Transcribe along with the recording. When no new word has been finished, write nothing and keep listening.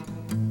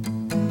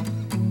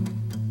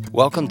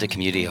Welcome to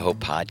Community Hope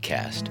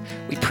Podcast.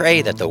 We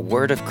pray that the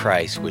Word of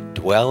Christ would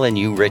dwell in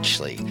you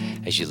richly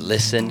as you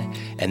listen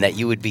and that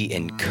you would be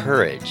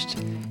encouraged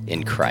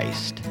in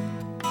Christ.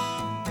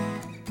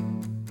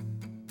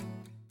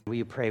 Will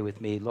you pray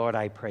with me? Lord,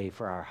 I pray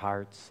for our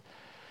hearts.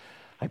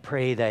 I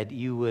pray that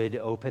you would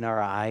open our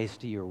eyes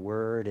to your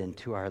Word and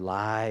to our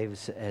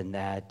lives, and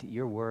that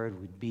your Word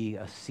would be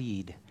a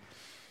seed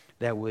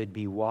that would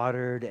be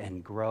watered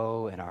and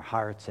grow in our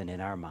hearts and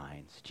in our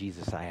minds.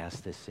 Jesus, I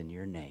ask this in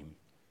your name.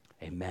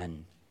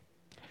 Amen.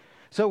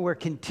 So we're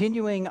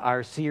continuing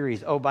our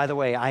series. Oh, by the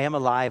way, I am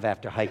alive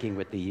after hiking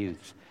with the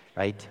youth,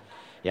 right?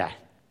 Yeah.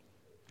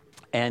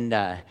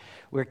 And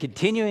we're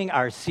continuing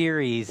our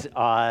series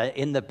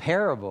in the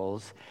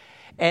parables.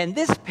 And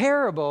this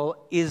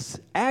parable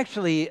is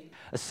actually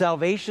a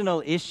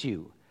salvational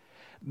issue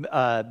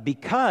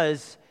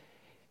because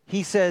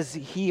he says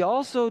he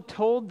also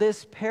told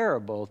this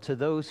parable to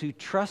those who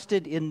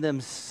trusted in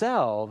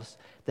themselves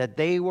that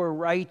they were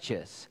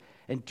righteous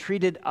and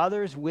treated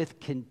others with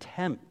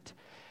contempt.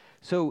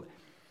 So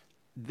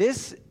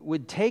this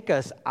would take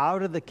us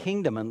out of the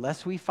kingdom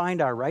unless we find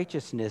our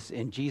righteousness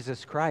in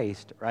Jesus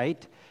Christ,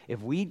 right?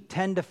 If we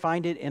tend to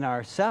find it in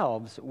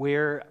ourselves,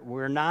 we're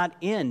not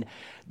in.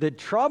 The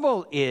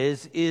trouble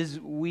is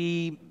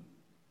we,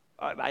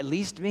 at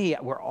least me,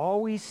 we're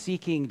always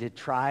seeking to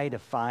try to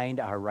find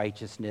our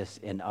righteousness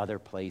in other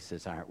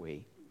places, aren't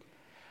we?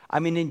 I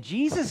mean, in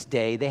Jesus'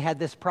 day, they had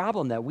this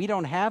problem that we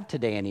don't have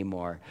today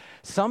anymore.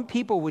 Some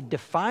people would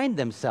define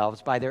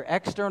themselves by their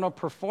external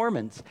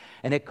performance,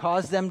 and it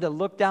caused them to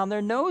look down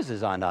their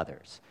noses on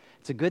others.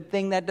 It's a good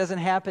thing that doesn't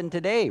happen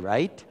today,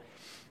 right?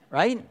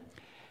 Right?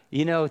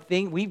 You know,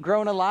 we've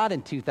grown a lot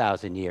in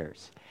 2,000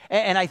 years.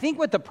 And I think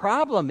what the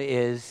problem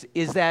is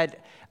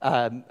that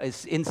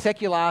in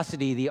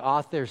Seculosity, the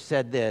author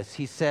said this.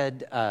 He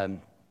said,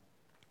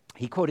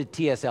 he quoted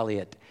T.S.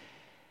 Eliot,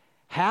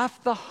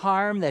 "Half the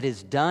harm that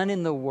is done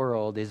in the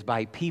world is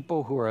by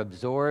people who are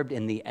absorbed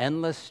in the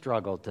endless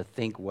struggle to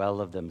think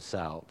well of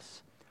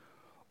themselves."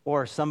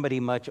 Or somebody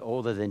much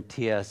older than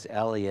T.S.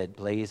 Eliot,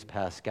 Blaise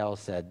Pascal,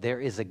 said, "There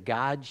is a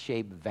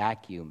God-shaped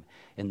vacuum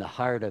in the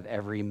heart of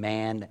every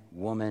man,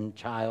 woman,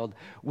 child,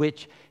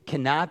 which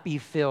cannot be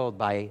filled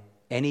by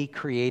any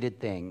created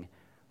thing,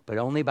 but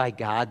only by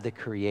God the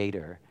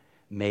Creator,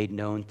 made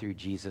known through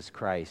Jesus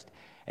Christ."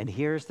 And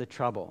here's the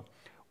trouble.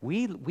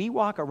 We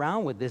walk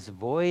around with this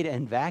void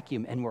and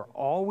vacuum, and we're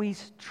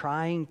always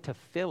trying to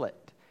fill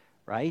it,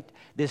 right?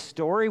 This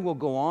story will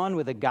go on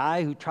with a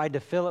guy who tried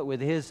to fill it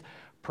with his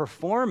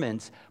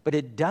performance, but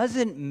it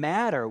doesn't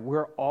matter.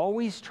 We're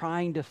always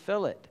trying to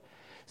fill it.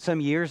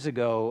 Some years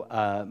ago,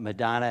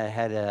 Madonna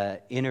had an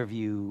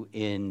interview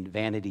in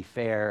Vanity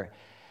Fair,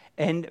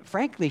 and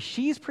frankly,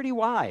 she's pretty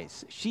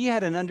wise. She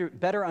had a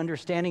better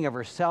understanding of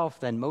herself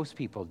than most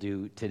people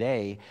do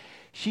today.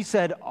 She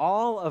said,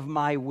 "All of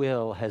my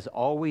will has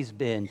always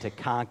been to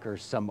conquer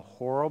some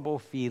horrible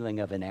feeling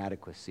of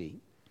inadequacy.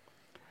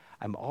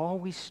 I'm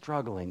always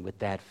struggling with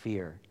that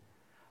fear.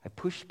 I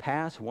push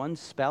past one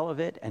spell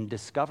of it and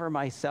discover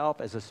myself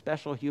as a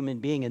special human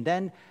being, and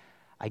then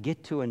I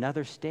get to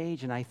another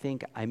stage and I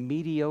think I'm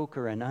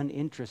mediocre and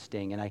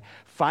uninteresting, and I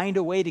find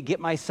a way to get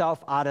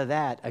myself out of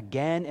that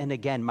again and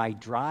again. My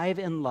drive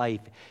in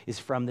life is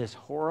from this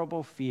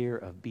horrible fear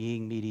of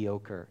being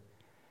mediocre.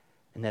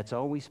 And that's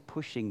always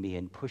pushing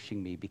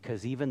me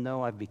because even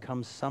though I've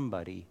become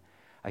somebody,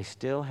 I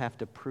still have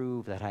to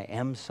prove that I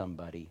am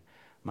somebody.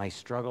 My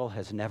struggle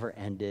has never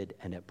ended,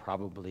 and it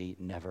probably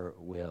never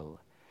will."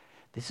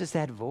 This is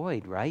that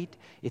void, right?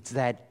 It's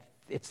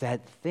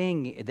that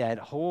thing, that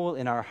hole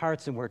in our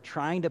hearts, and we're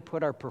trying to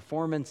put our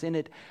performance in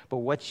it, but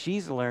what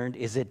she's learned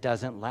is it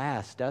doesn't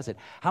last, does it?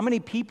 How many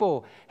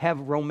people have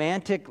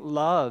romantic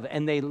love,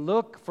 and they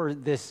look for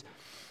this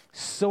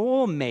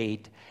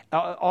soulmate,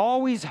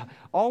 always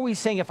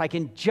saying, if I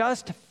can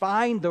just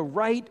find the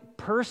right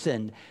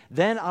person,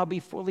 then I'll be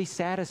fully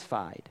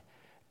satisfied.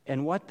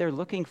 And what they're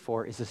looking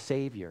for is a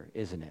savior,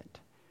 isn't it?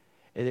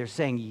 They're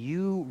saying,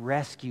 you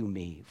rescue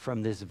me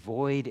from this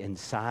void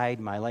inside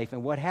my life.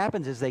 And what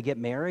happens is they get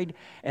married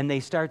and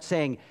they start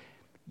saying,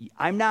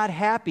 I'm not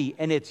happy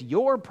and it's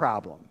your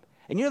problem.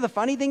 And you know, the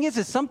funny thing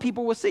is some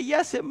people will say,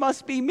 yes, it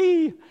must be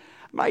me.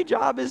 My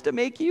job is to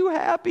make you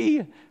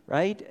happy,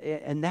 right?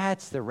 And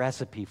that's the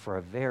recipe for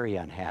a very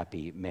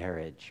unhappy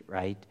marriage,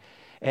 right?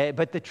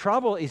 But the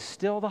trouble is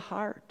still the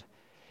heart.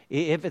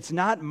 If it's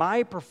not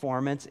my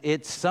performance,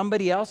 it's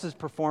somebody else's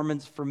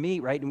performance for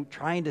me, right? And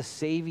trying to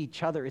save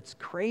each other. It's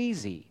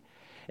crazy.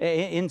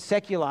 In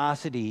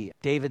Seculosity,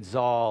 David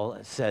Zoll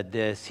said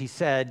this. He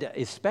said,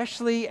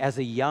 especially as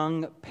a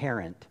young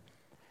parent,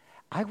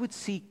 I would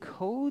see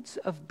codes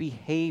of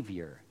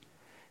behavior,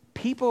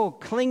 people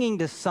clinging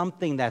to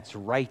something that's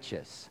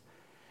righteous.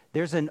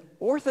 There's an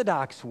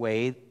orthodox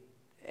way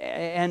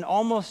and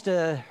almost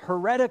a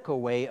heretical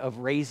way of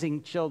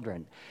raising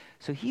children.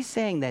 So he's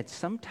saying that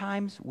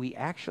sometimes we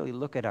actually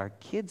look at our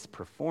kids'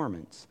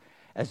 performance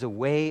as a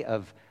way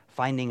of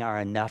finding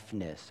our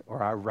enoughness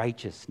or our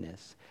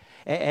righteousness.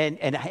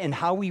 and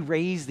how we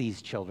raise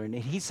these children.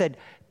 And he said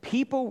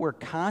people were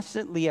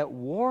constantly at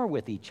war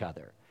with each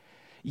other.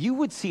 You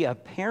would see a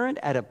parent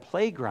at a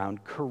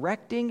playground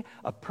correcting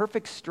a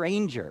perfect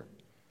stranger.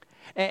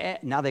 And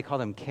now they call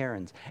them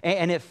Karens.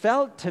 And it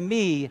felt to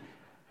me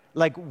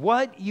like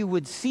what you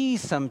would see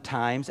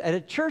sometimes at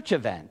a church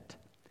event.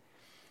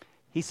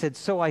 He said,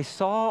 so I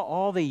saw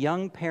all the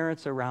young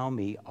parents around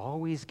me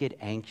always get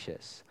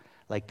anxious,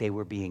 like they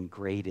were being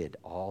graded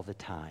all the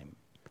time.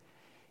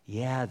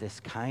 Yeah, this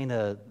kind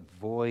of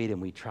void,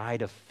 and we try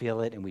to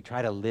fill it, and we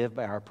try to live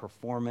by our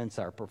performance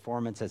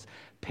as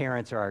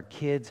parents or our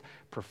kids'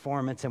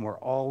 performance, and we're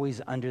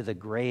always under the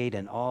grade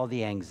and all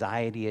the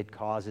anxiety it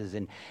causes,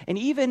 and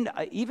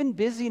even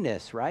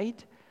busyness,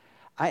 right?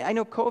 I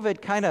know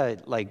COVID kind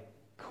of like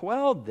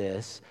quelled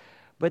this,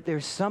 but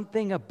there's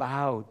something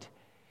about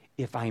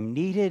if I'm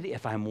needed,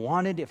 if I'm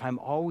wanted, if I'm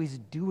always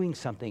doing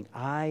something,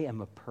 I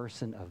am a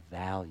person of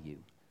value,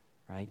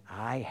 right?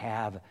 I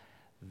have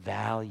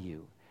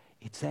value.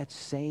 It's that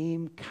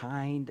same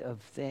kind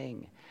of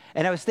thing.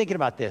 And I was thinking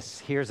about this.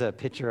 Here's a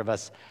picture of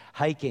us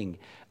hiking.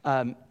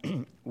 A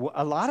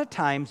lot of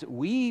times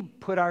we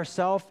put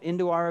ourselves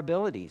into our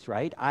abilities,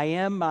 right? I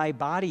am my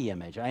body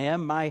image. I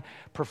am my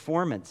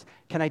performance.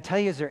 Can I tell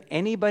you, is there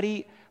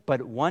anybody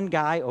but one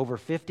guy over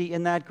 50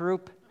 in that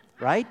group,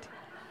 right?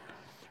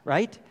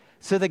 Right?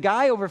 So the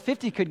guy over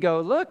 50 could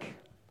go, look,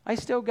 I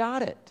still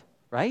got it,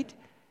 right?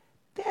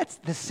 That's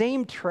the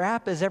same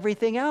trap as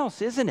everything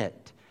else, isn't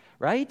it?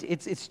 Right?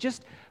 It's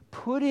just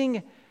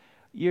putting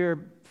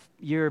your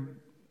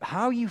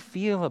how you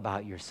feel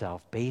about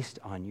yourself based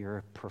on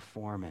your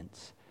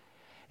performance.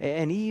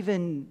 And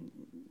even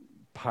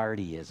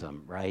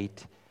partyism,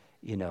 right?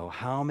 You know,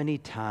 how many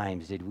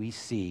times did we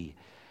see,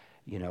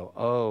 you know,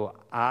 oh,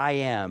 I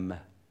am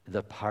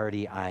the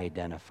party I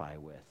identify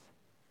with.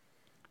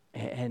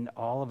 And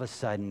all of a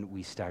sudden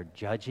we start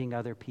judging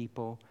other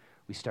people.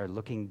 We start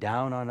looking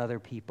down on other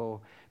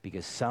people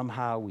because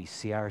somehow we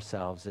see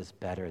ourselves as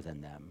better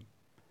than them.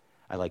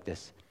 I like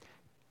this.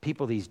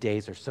 People these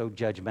days are so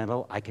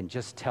judgmental, I can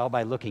just tell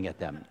by looking at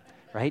them,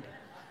 right?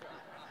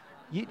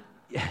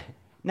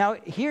 Now,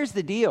 here's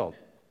the deal.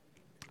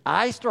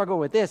 I struggle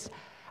with this.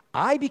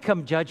 I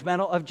become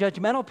judgmental of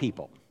judgmental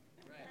people,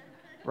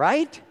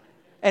 right?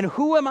 And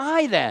who am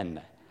I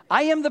then?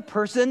 I am the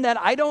person that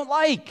I don't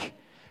like,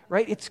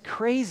 right? It's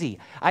crazy.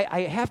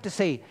 I have to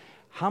say,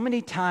 how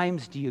many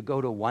times do you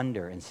go to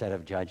wonder instead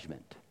of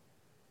judgment?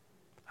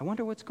 I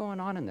wonder what's going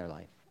on in their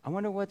life. I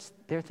wonder what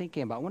they're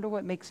thinking about. I wonder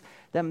what makes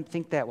them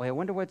think that way. I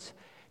wonder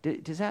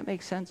does that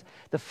make sense?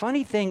 The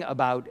funny thing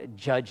about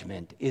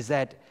judgment is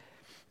that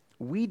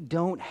we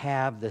don't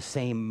have the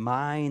same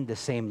mind, the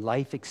same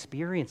life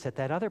experience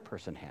that other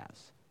person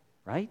has,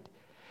 right?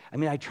 I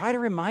mean, I try to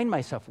remind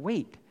myself,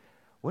 wait,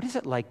 what is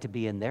it like to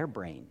be in their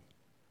brain?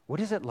 What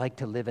is it like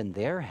to live in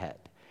their head?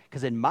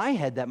 Because in my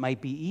head, that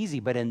might be easy,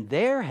 but in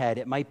their head,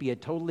 it might be a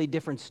totally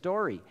different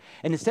story.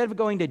 And instead of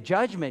going to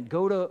judgment,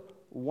 go to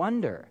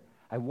wonder.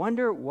 I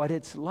wonder what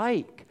it's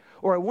like.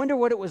 Or I wonder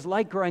what it was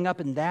like growing up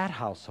in that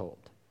household,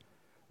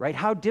 right?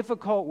 How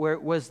difficult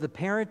was the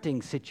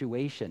parenting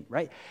situation,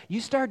 right? You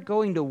start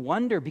going to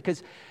wonder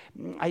because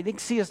I think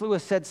C.S.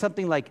 Lewis said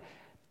something like,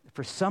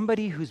 for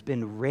somebody who's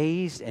been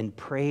raised and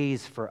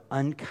praised for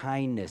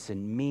unkindness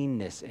and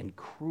meanness and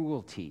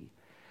cruelty,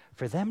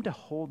 for them to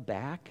hold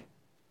back,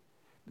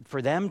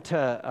 for them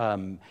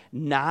to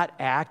not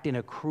act in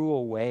a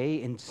cruel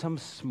way in some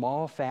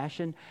small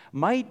fashion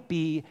might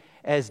be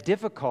as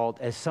difficult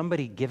as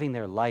somebody giving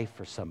their life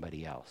for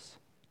somebody else.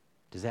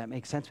 Does that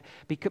make sense?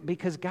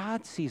 Because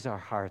God sees our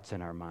hearts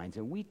and our minds,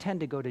 and we tend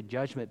to go to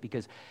judgment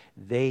because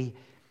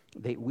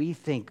we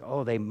think,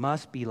 oh, they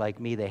must be like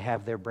me, they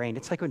have their brain.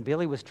 It's like when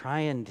Billy was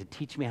trying to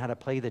teach me how to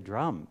play the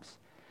drums,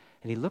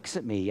 and he looks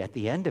at me at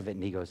the end of it,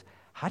 and he goes,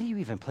 how do you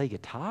even play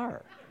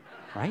guitar,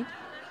 right?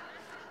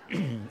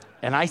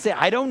 And I say,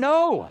 I don't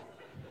know,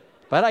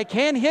 but I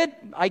can't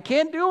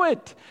do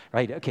it,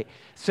 right? Okay,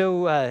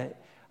 so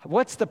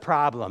what's the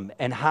problem,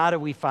 and how do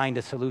we find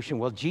a solution?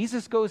 Well,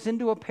 Jesus goes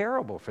into a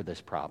parable for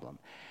this problem,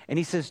 and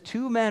he says,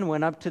 2 men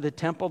went up to the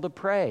temple to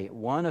pray,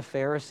 one a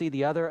Pharisee,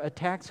 the other a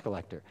tax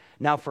collector.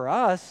 Now, for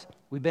us,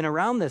 we've been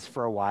around this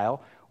for a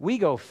while. We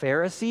go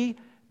Pharisee,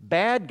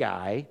 bad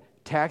guy,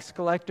 tax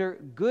collector,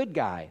 good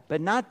guy,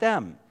 but not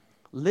them.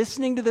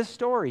 Listening to this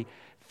story,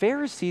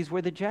 Pharisees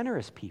were the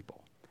generous people.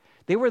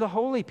 They were the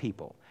holy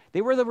people.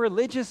 They were the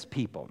religious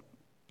people.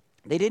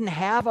 They didn't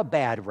have a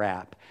bad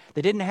rap.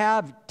 They didn't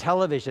have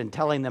television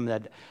telling them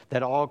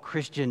that all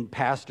Christian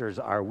pastors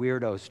are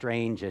weirdo,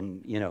 strange,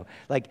 and,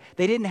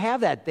 they didn't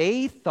have that.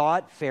 They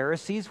thought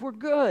Pharisees were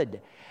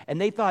good, and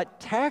they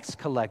thought tax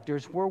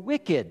collectors were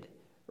wicked,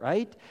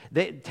 right?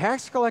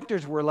 Tax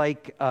collectors were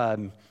like,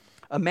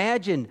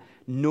 imagine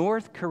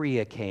North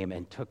Korea came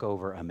and took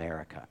over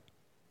America,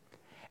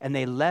 and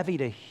they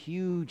levied a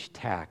huge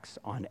tax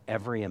on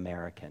every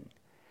American.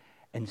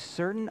 And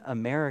certain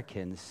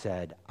Americans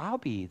said, I'll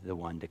be the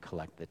one to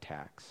collect the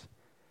tax.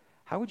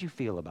 How would you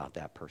feel about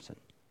that person?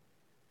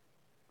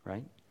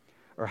 Right?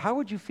 Or how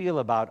would you feel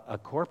about a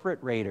corporate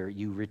raider?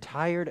 You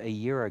retired a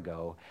year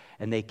ago,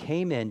 and they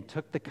came in,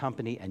 took the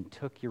company, and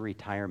took your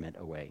retirement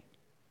away.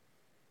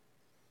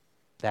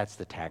 That's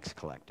the tax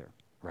collector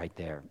right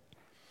there.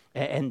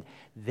 And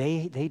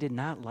they did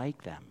not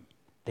like them.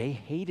 They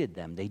hated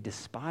them. They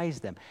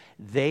despised them.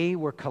 They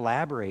were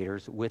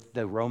collaborators with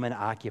the Roman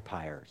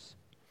occupiers.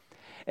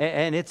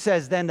 And it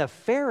says, then the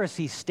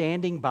Pharisee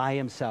standing by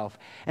himself.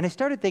 And I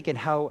started thinking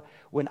how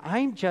when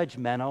I'm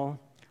judgmental,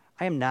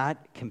 I am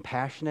not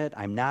compassionate,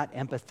 I'm not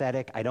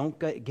empathetic, I don't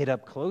get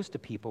up close to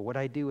people. What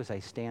I do is I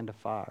stand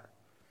afar,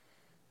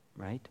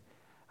 right?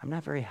 I'm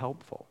not very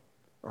helpful,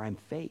 or I'm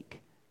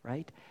fake,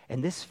 right?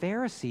 And this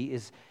Pharisee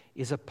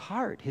is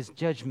apart. His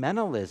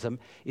judgmentalism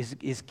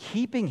is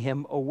keeping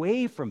him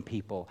away from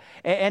people.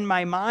 And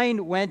my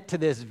mind went to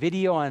this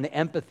video on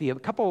empathy.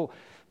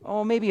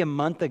 Maybe a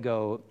month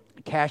ago,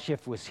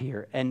 Kashif was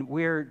here, and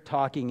we're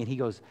talking, and he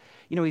goes,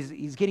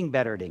 he's getting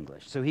better at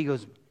English. So he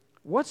goes,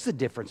 what's the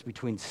difference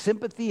between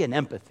sympathy and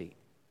empathy?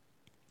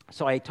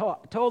 So I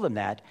told him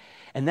that,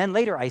 and then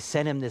later I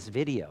sent him this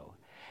video.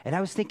 And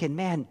I was thinking,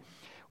 man,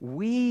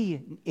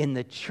 we in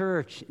the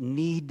church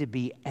need to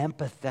be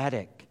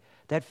empathetic.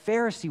 That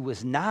Pharisee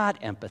was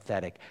not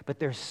empathetic, but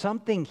there's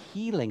something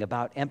healing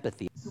about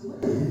empathy. So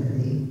what is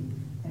empathy,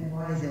 and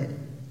why is it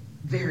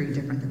very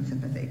different than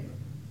sympathy?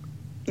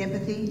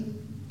 Empathy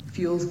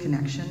fuels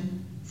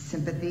connection.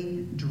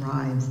 Sympathy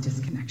drives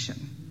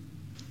disconnection.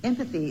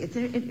 Empathy, it's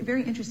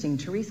very interesting.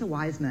 Teresa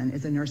Wiseman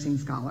is a nursing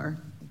scholar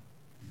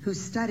who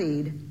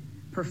studied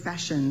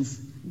professions,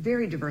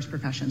 very diverse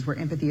professions where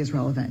empathy is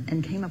relevant,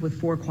 and came up with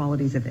 4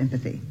 qualities of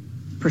empathy.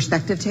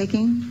 Perspective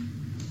taking,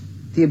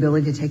 the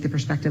ability to take the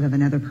perspective of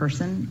another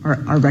person or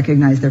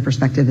recognize their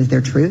perspective as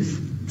their truth.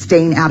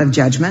 Staying out of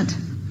judgment,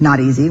 not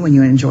easy when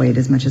you enjoy it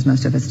as much as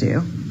most of us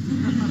do.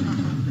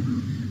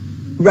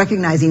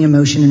 Recognizing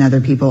emotion in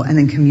other people and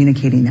then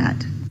communicating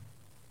that.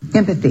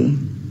 Empathy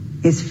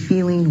is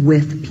feeling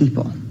with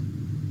people.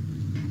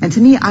 And to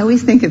me, I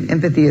always think of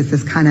empathy as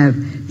this kind of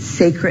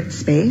sacred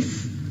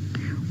space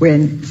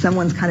when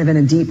someone's kind of in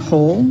a deep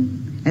hole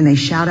and they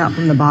shout out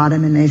from the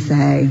bottom and they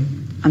say,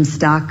 I'm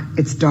stuck,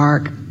 it's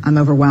dark, I'm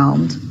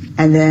overwhelmed.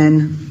 And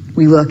then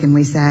we look and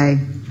we say,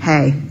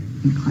 hey,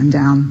 you climb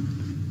down.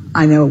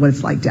 I know what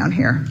it's like down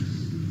here.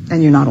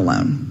 And you're not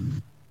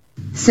alone.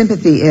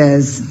 Sympathy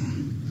is,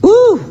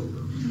 ooh,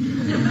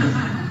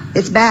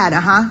 it's bad,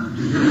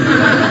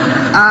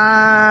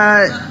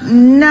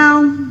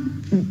 no.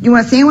 You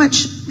want a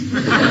sandwich?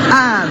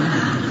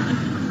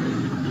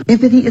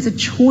 Empathy is a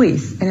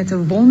choice, and it's a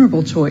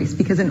vulnerable choice,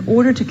 because in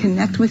order to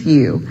connect with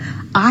you,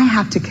 I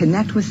have to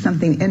connect with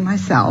something in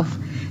myself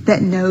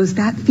that knows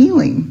that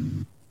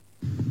feeling.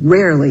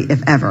 Rarely,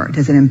 if ever,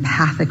 does an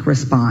empathic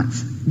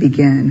response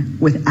begin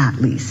with at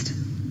least.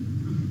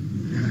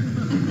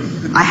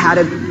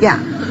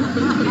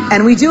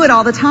 And we do it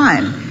all the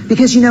time.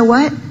 Because you know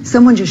what?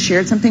 Someone just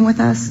shared something with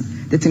us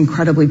that's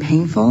incredibly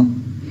painful,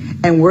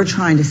 and we're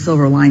trying to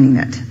silver lining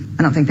it.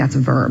 I don't think that's a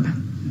verb,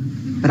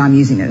 but I'm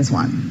using it as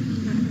one.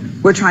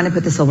 We're trying to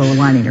put the silver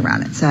lining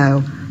around it.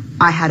 So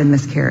I had a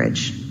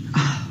miscarriage.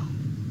 Oh,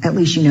 at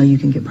least you know you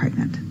can get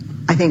pregnant.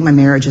 I think my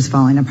marriage is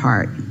falling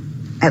apart.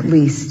 At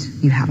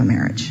least you have a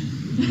marriage.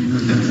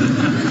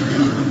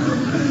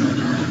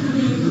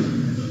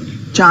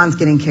 John's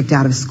getting kicked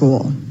out of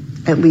school.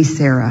 At least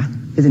Sarah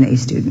is an A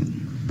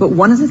student. But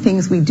one of the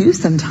things we do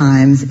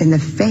sometimes in the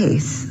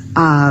face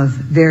of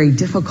very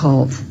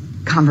difficult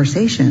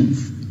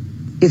conversations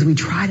is we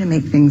try to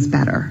make things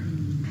better.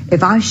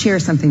 If I share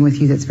something with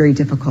you that's very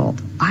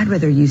difficult, I'd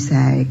rather you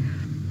say,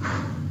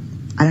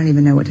 I don't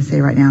even know what to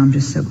say right now, I'm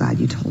just so glad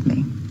you told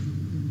me.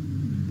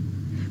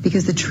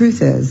 Because the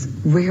truth is,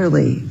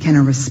 rarely can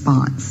a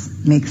response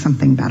make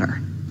something better.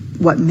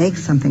 What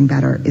makes something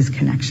better is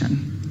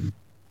connection.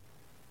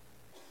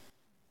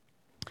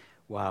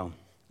 Wow.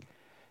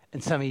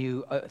 And some of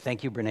you,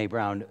 thank you, Brene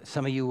Brown,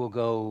 some of you will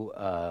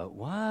go,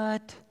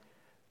 what?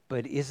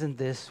 But isn't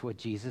this what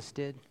Jesus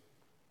did?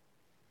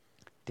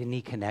 Didn't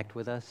he connect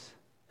with us?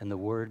 And the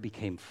Word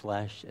became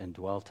flesh and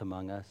dwelt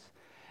among us.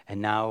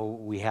 And now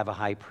we have a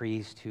high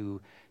priest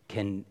who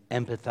can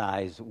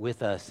empathize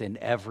with us in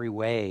every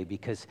way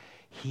because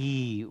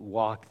he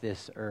walked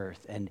this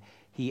earth and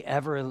he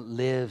ever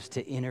lives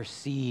to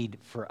intercede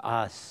for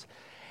us.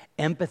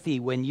 Empathy,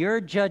 when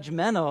you're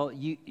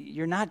judgmental,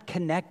 you're not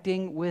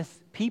connecting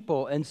with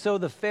people. And so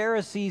the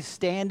Pharisee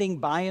standing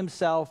by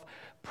himself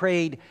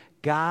prayed,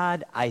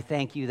 God, I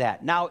thank you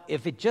that. Now,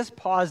 if it just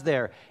paused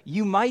there,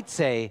 you might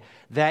say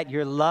that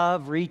your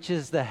love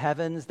reaches the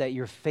heavens, that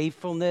your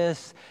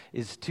faithfulness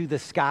is to the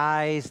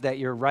skies, that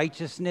your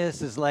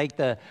righteousness is like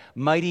the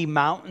mighty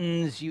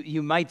mountains.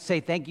 You might say,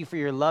 thank you for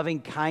your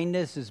loving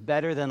kindness is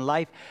better than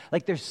life.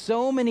 Like there's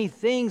so many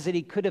things that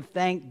he could have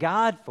thanked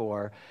God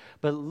for,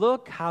 but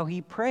look how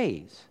he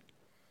prays.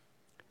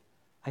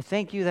 I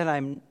thank you that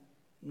I'm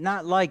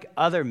not like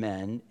other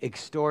men,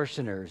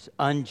 extortioners,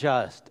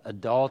 unjust,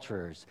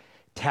 adulterers,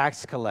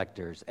 tax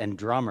collectors, and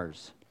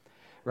drummers,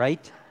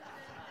 right?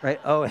 Right?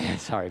 Oh,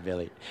 sorry,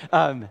 Billy.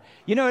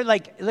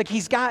 Like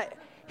he's got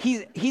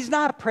he's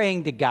not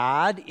praying to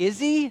God, is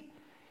he?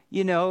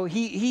 You know,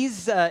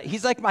 he's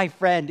like my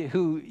friend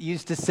who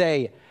used to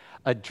say,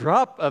 "A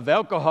drop of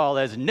alcohol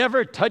has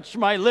never touched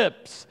my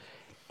lips."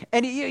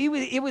 And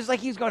it was like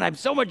he was going, "I'm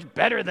so much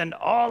better than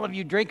all of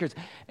you drinkers."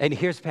 And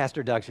here's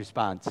Pastor Doug's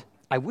response: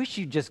 "I wish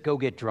you'd just go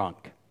get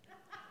drunk."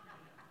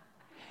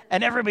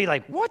 And everybody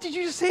like, "What did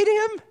you just say to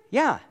him?"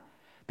 Yeah,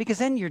 because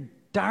then your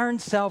darn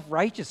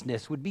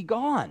self-righteousness would be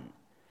gone,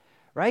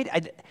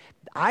 right?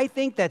 I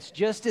think that's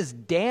just as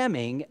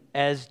damning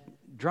as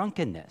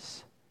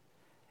drunkenness,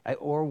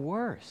 or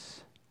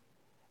worse.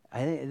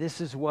 This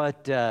is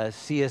what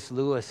C.S.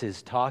 Lewis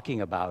is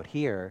talking about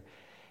here.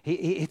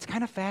 It's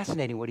kind of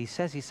fascinating what he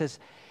says. He says,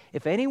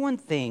 if anyone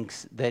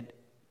thinks that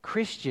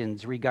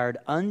Christians regard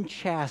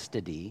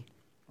unchastity,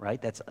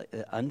 right, that's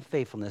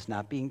unfaithfulness,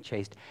 not being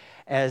chaste,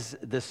 as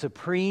the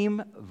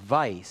supreme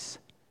vice,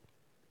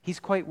 he's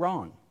quite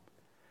wrong.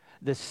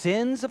 The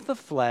sins of the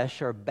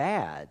flesh are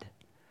bad,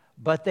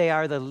 but they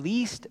are the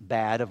least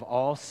bad of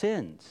all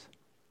sins.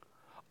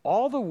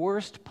 All the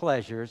worst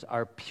pleasures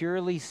are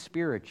purely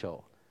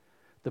spiritual.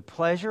 The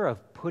pleasure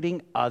of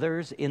putting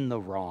others in the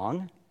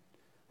wrong.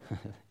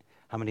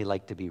 How many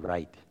like to be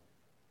right?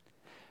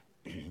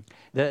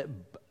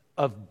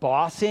 Of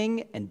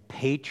bossing and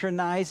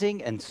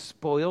patronizing and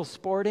spoil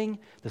sporting.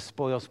 The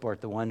spoil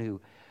sport, the one who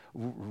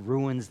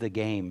ruins the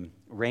game,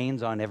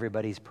 rains on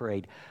everybody's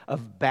parade.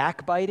 Of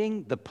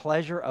backbiting, the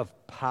pleasure of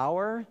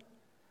power,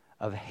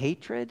 of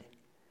hatred.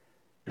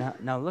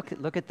 Now look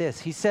at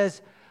this. He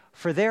says,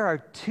 "For there are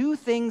two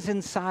things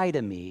inside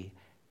of me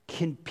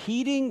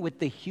competing with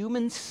the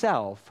human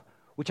self,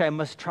 which I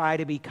must try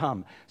to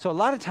become." So a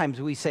lot of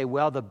times we say,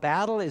 well, the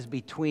battle is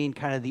between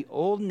kind of the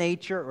old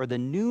nature or the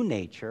new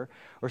nature,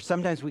 or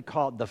sometimes we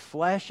call it the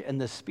flesh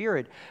and the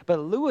spirit. But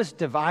Lewis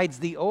divides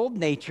the old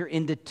nature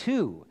into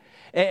two.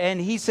 And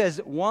he says,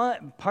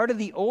 one part of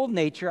the old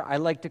nature I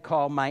like to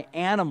call my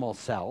animal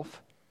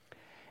self.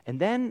 And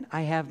then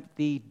I have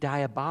the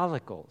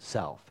diabolical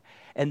self.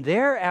 And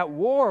they're at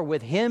war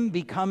with him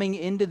becoming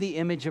into the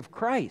image of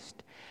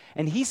Christ.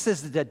 And he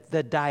says that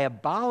the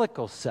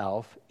diabolical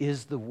self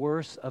is the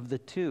worst of the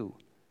two.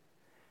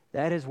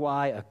 That is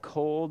why a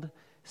cold,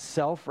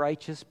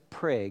 self-righteous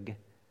prig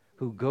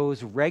who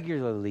goes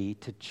regularly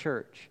to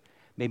church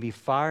may be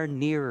far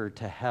nearer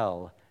to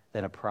hell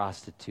than a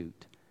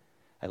prostitute.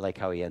 I like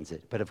how he ends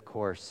it. But of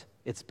course,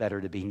 it's better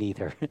to be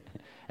neither.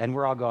 And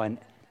we're all going,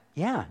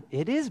 yeah,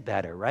 it is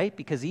better, right?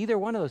 Because either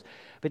one of those.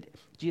 But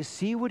do you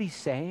see what he's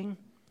saying?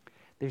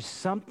 There's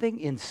something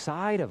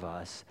inside of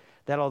us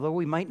that although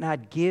we might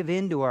not give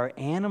in to our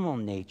animal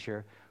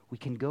nature, we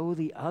can go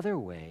the other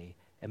way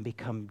and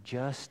become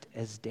just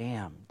as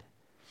damned.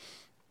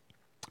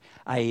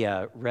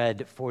 I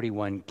read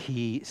 41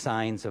 Key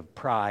Signs of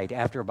Pride.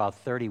 After about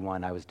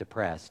 31, I was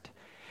depressed.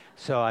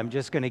 So I'm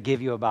just going to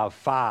give you about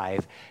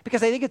 5,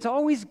 because I think it's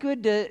always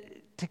good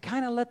to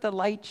kind of let the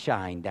light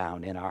shine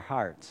down in our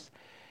hearts.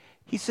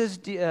 He says,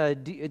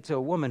 it's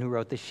a woman who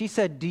wrote this. She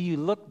said, "Do you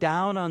look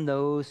down on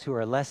those who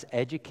are less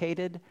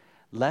educated,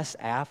 less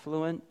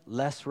affluent,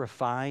 less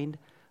refined,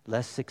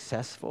 less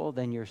successful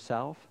than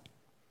yourself?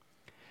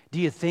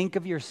 Do you think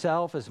of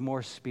yourself as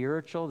more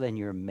spiritual than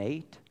your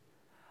mate,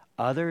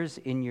 others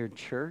in your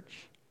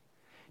church?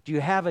 Do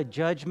you have a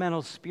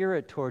judgmental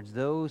spirit towards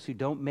those who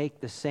don't make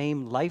the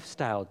same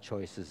lifestyle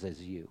choices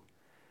as you?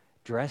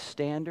 Dress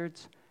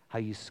standards, how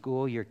you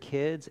school your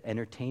kids,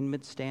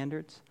 entertainment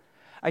standards?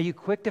 Are you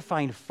quick to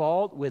find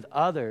fault with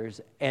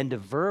others and to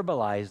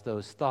verbalize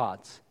those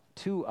thoughts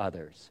to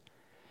others?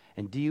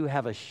 And do you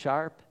have a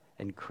sharp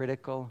and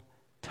critical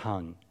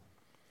tongue?"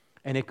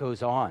 And it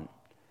goes on.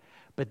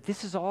 But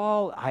this is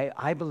all,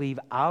 I believe,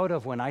 out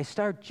of when I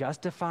start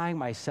justifying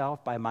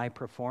myself by my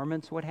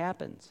performance, what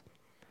happens?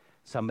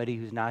 Somebody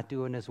who's not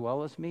doing as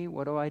well as me,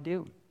 what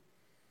do?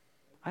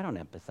 I don't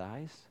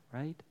empathize,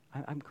 right?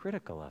 I'm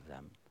critical of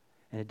them.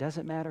 And it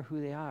doesn't matter who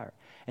they are.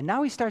 And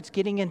now he starts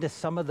getting into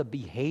some of the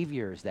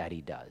behaviors that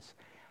he does.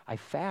 I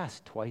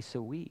fast twice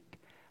a week.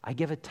 I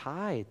give a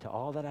tithe to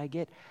all that I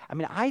get. I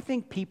mean, I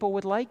think people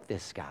would like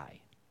this guy,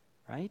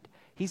 right?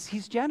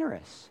 He's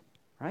generous,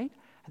 right?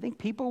 I think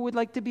people would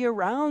like to be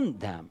around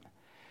them.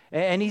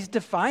 And he's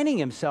defining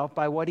himself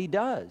by what he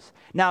does.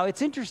 Now,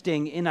 it's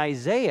interesting, in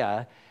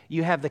Isaiah,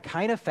 you have the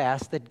kind of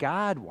fast that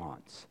God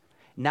wants.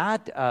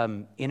 Not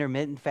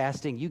intermittent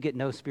fasting. You get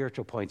no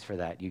spiritual points for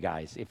that, you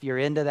guys. If you're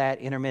into that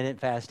intermittent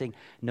fasting,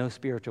 no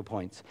spiritual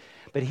points.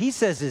 But he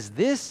says, is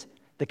this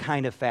the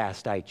kind of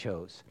fast I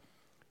chose?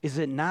 Is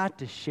it not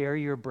to share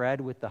your bread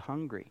with the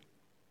hungry?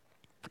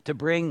 To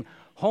bring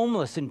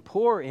homeless and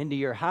poor into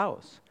your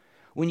house?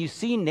 When you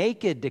see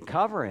naked, to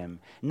cover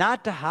him?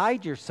 Not to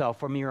hide yourself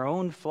from your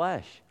own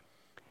flesh?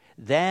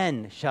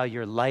 Then shall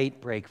your light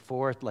break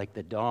forth like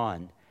the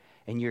dawn,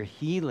 and your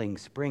healing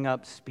spring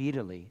up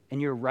speedily, and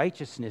your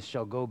righteousness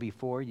shall go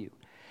before you.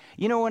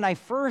 You know, when I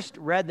first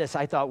read this,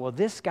 I thought, well,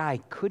 this guy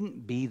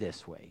couldn't be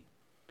this way.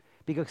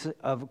 Because,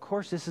 of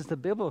course, this is the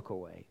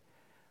biblical way.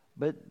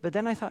 But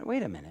then I thought,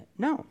 wait a minute.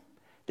 No,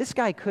 this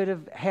guy could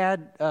have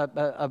had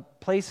a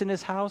place in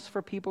his house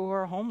for people who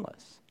are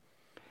homeless.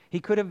 He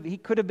could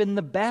have been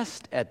the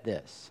best at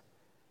this.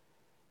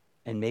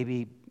 And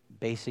maybe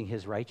basing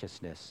his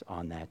righteousness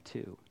on that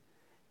too.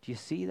 Do you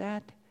see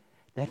that?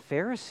 That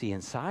Pharisee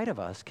inside of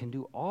us can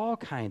do all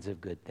kinds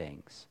of good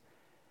things.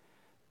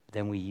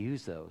 Then we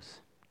use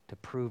those to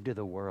prove to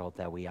the world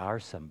that we are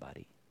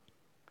somebody.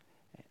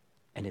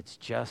 And it's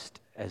just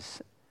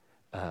as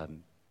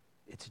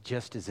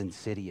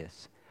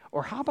insidious.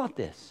 Or how about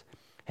this?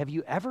 Have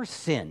you ever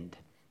sinned?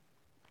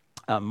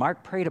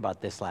 Mark prayed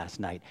about this last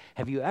night.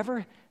 Have you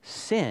ever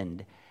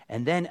sinned,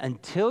 and then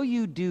until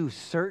you do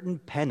certain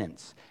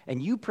penance,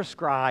 and you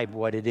prescribe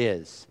what it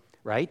is,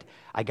 right?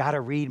 I got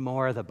to read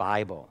more of the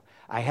Bible.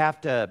 I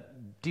have to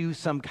do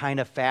some kind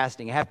of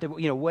fasting. I have to,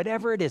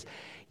 whatever it is.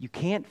 You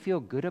can't feel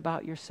good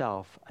about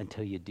yourself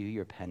until you do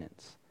your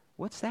penance.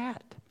 What's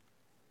that?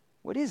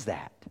 What is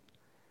that?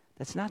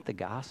 That's not the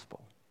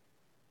gospel.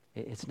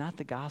 It's not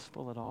the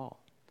gospel at all.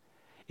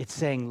 It's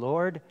saying,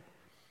 Lord,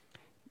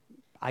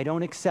 I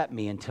don't accept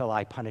me until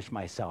I punish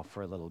myself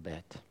for a little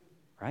bit,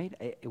 right?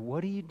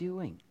 What are you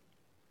doing?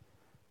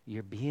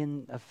 You're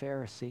being a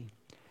Pharisee.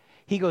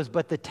 He goes,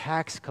 but the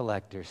tax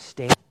collector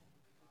stayed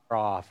far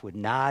off, would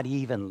not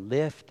even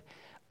lift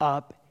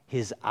up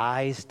his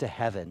eyes to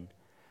heaven,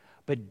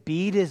 but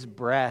beat his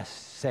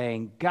breast,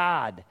 saying,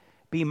 God,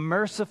 be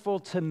merciful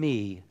to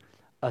me,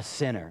 a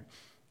sinner.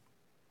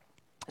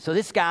 So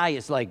this guy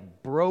is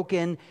like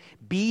broken,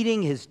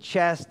 beating his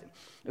chest.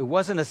 It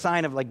wasn't a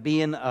sign of like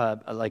being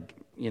a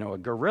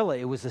gorilla.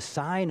 It was a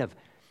sign of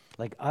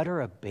like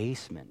utter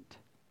abasement,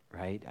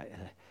 right?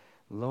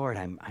 Lord,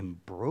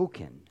 I'm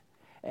broken.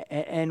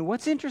 And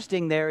what's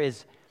interesting there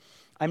is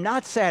I'm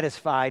not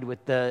satisfied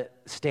with the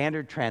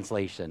standard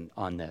translation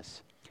on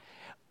this.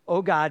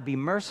 Oh God, be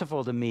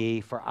merciful to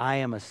me, for I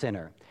am a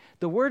sinner.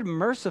 The word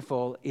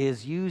merciful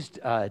is used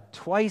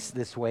twice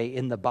this way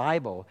in the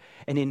Bible.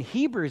 And in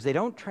Hebrews, they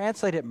don't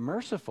translate it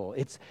merciful.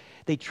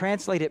 They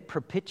translate it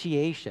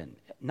propitiation.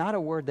 Not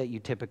a word that you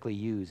typically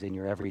use in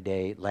your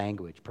everyday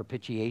language,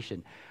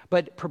 propitiation.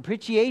 But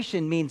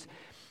propitiation means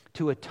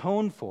to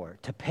atone for,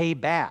 to pay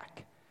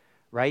back,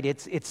 right?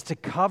 It's to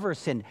cover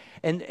sin.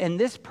 And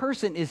this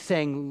person is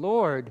saying,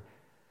 Lord,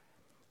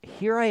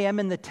 here I am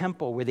in the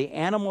temple where the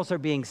animals are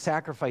being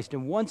sacrificed,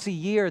 and once a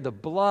year the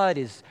blood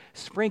is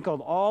sprinkled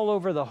all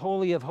over the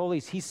Holy of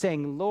Holies. He's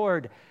saying,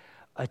 Lord,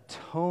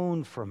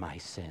 atone for my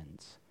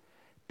sins,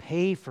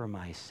 pay for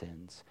my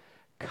sins,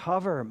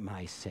 cover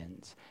my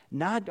sins.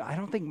 I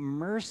don't think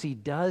mercy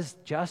does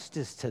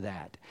justice to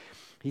that.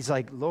 He's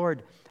like,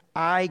 Lord,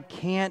 I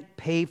can't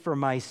pay for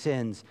my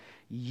sins.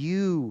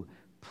 You,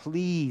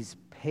 please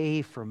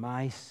pay for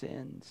my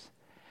sins.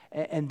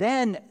 And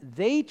then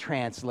they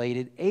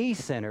translated a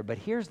sinner, but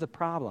here's the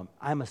problem.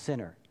 I'm a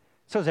sinner.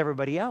 So is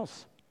everybody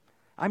else.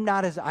 I'm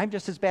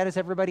just as bad as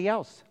everybody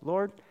else.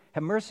 Lord,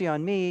 have mercy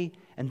on me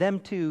and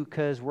them too,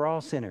 because we're all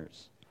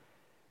sinners.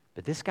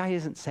 But this guy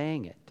isn't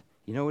saying it.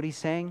 You know what he's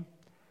saying?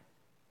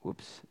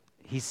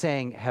 He's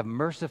saying,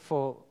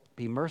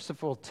 be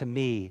merciful to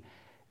me,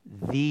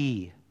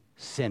 the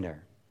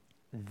sinner.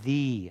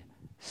 The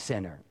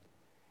sinner.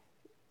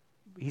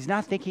 He's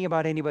not thinking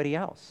about anybody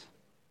else.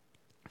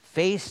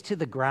 Face to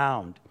the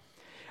ground.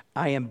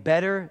 I am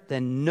better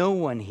than no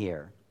one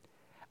here.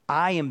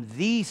 I am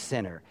the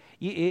sinner.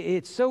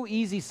 It's so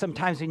easy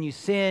sometimes when you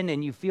sin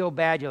and you feel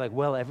bad, you're like,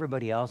 well,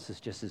 everybody else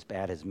is just as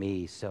bad as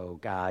me, so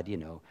God,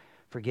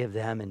 forgive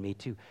them and me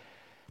too.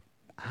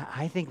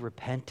 I think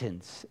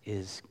repentance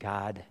is,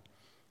 God,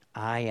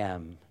 I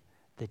am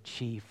the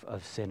chief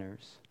of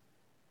sinners.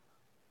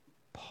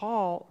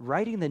 Paul,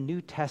 writing the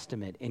New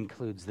Testament,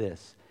 includes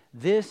this.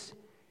 This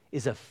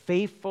is a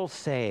faithful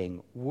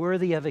saying,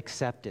 worthy of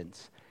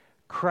acceptance.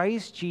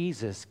 Christ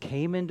Jesus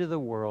came into the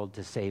world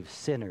to save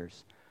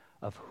sinners,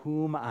 of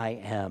whom I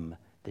am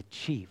the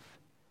chief,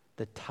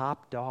 the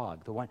top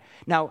dog, the one.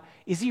 Now,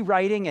 is he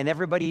writing and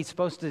everybody's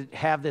supposed to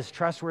have this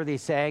trustworthy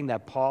saying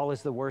that Paul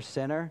is the worst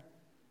sinner?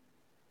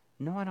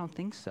 No, I don't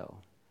think so.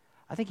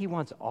 I think he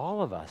wants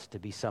all of us to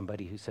be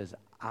somebody who says,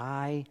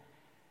 I'm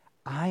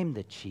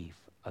the chief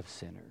of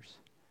sinners.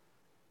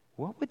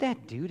 What would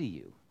that do to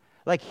you?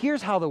 Like,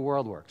 here's how the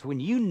world works.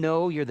 When you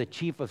know you're the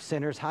chief of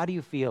sinners, how do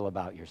you feel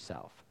about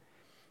yourself?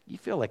 You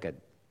feel like a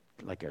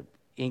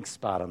ink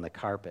spot on the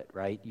carpet,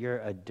 right? You're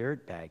a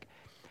dirtbag.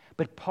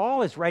 But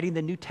Paul is writing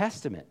the New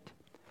Testament.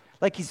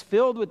 Like, he's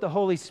filled with the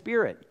Holy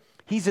Spirit.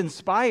 He's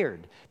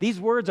inspired. These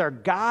words are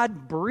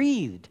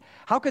God-breathed.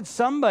 How could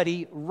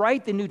somebody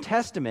write the New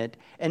Testament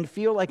and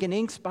feel like an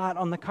ink spot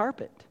on the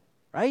carpet?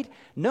 Right?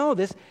 No,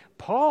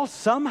 Paul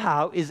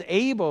somehow is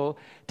able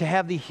to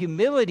have the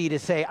humility to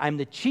say, I'm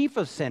the chief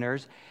of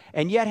sinners,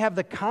 and yet have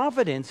the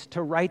confidence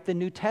to write the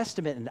New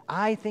Testament. And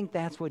I think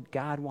that's what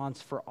God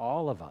wants for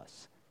all of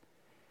us.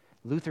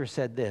 Luther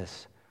said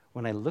this,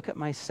 when I look at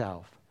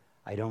myself,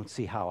 I don't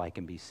see how I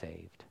can be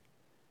saved.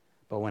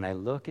 But when I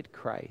look at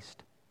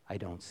Christ, I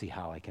don't see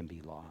how I can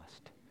be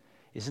lost.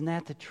 Isn't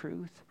that the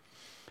truth?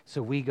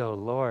 So we go,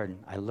 Lord,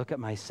 I look at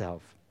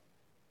myself.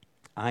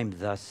 I'm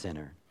the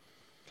sinner.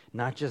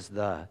 Not just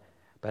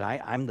but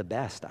I'm the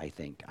best, I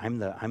think. I'm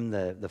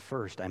the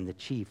first. I'm the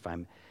chief.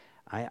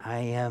 I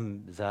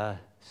am the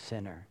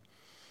sinner.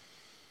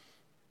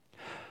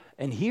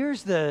 And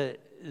here's the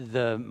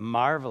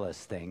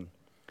marvelous thing.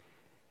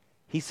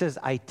 He says,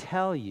 I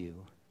tell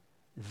you,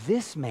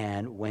 this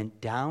man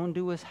went down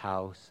to his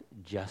house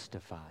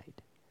justified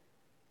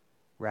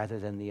rather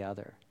than the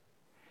other.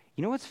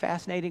 You know what's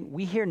fascinating?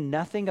 We hear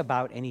nothing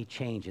about any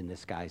change in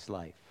this guy's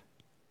life.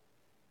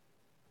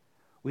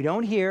 We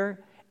don't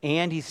hear,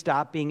 and he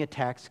stopped being a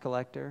tax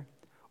collector.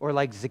 Or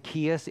like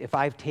Zacchaeus, if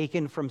I've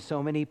taken from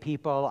so many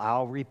people,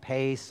 I'll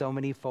repay so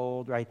many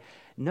fold, right?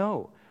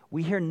 No,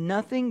 we hear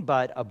nothing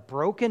but a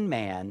broken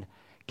man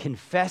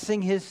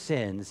confessing his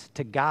sins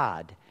to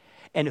God.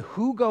 And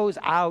who goes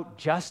out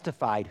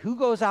justified? Who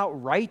goes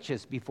out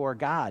righteous before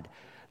God?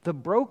 The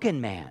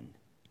broken man,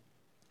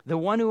 the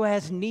one who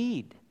has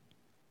need.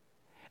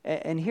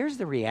 And here's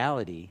the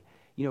reality.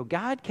 You know,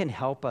 God can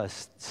help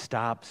us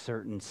stop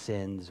certain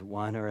sins,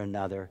 one or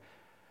another,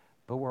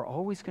 but we're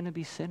always going to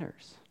be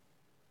sinners.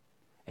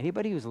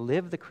 Anybody who's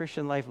lived the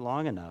Christian life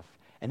long enough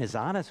and is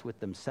honest with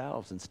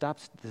themselves and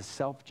stops the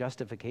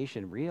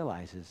self-justification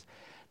realizes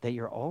that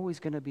you're always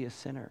going to be a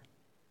sinner.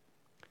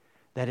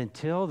 That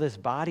until this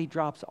body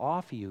drops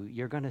off you,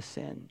 you're going to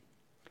sin.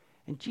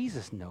 And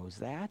Jesus knows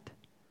that.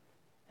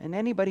 And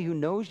anybody who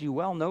knows you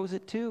well knows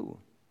it too,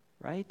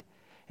 right?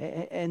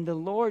 And the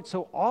Lord,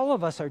 so all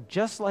of us are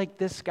just like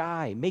this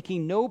guy,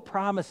 making no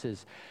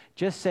promises,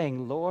 just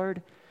saying,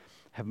 Lord,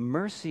 have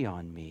mercy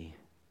on me,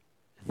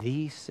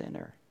 the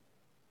sinner.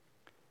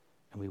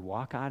 And we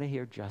walk out of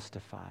here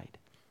justified.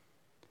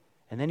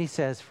 And then he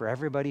says, for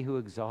everybody who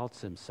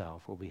exalts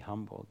himself will be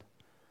humbled,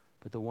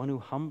 but the one who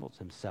humbles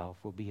himself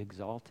will be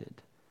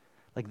exalted.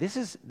 Like this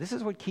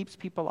is what keeps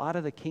people out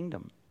of the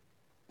kingdom,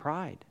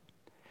 pride.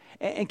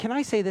 And can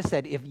I say this,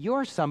 that if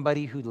you're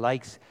somebody who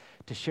likes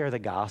to share the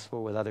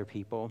gospel with other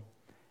people,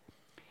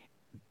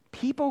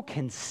 people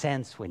can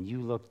sense when you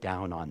look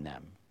down on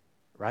them,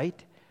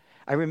 right?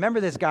 I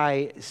remember this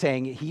guy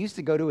saying he used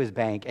to go to his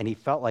bank and he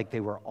felt like they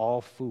were all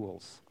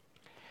fools.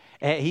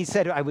 And he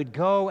said, I would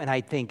go and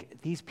I'd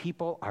think, these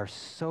people are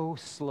so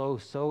slow,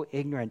 so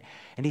ignorant.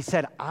 And he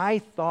said, I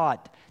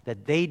thought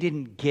that they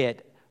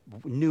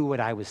knew what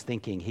I was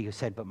thinking. He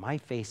said, but my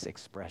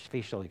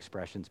facial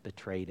expressions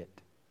betrayed it.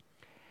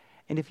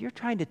 And if you're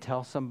trying to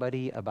tell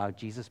somebody about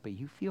Jesus, but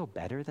you feel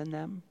better than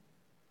them,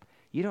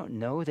 you don't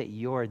know that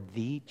you're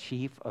the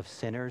chief of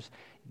sinners,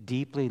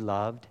 deeply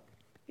loved,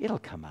 it'll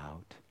come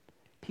out.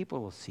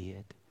 People will see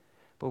it.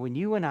 But when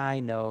you and I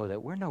know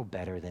that we're no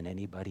better than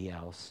anybody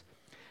else,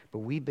 but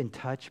we've been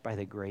touched by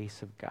the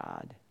grace of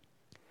God,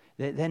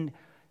 then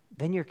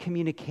your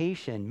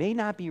communication may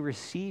not be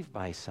received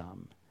by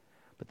some,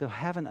 but they'll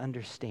have an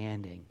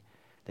understanding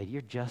that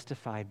you're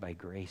justified by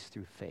grace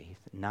through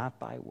faith, not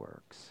by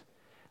works.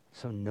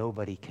 So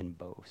nobody can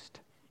boast.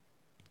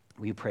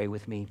 Will you pray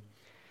with me?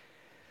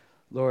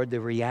 Lord,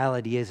 the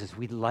reality is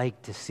we'd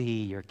like to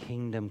see your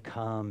kingdom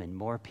come and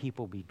more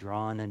people be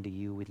drawn unto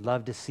you. We'd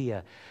love to see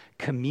a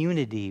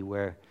community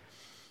where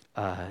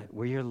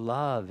your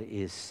love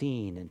is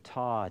seen and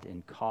taught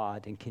and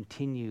caught, and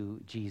continue,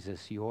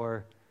 Jesus,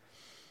 your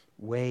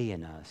way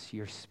in us,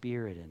 your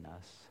spirit in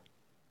us.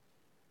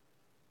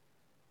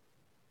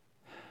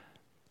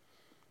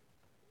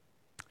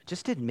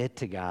 Just admit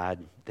to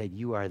God that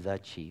you are the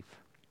chief,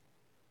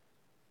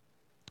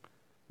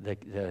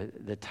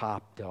 the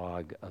top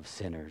dog of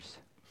sinners.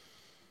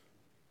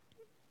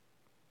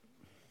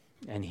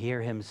 And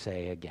hear him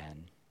say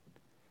again,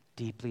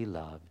 deeply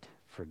loved,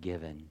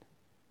 forgiven,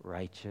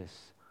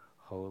 righteous,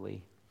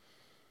 holy.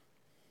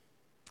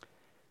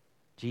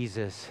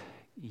 Jesus,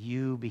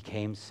 you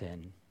became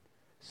sin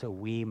so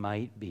we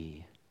might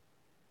be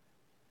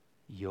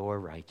your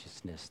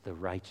righteousness, the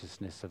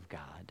righteousness of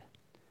God.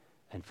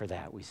 And for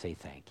that, we say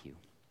thank you.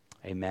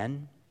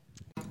 Amen.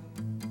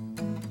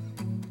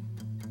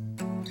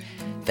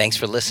 Thanks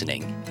for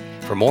listening.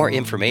 For more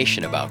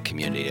information about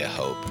Community of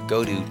Hope,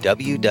 go to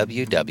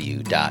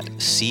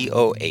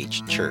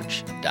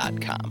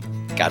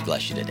www.cohchurch.com. God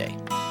bless you today.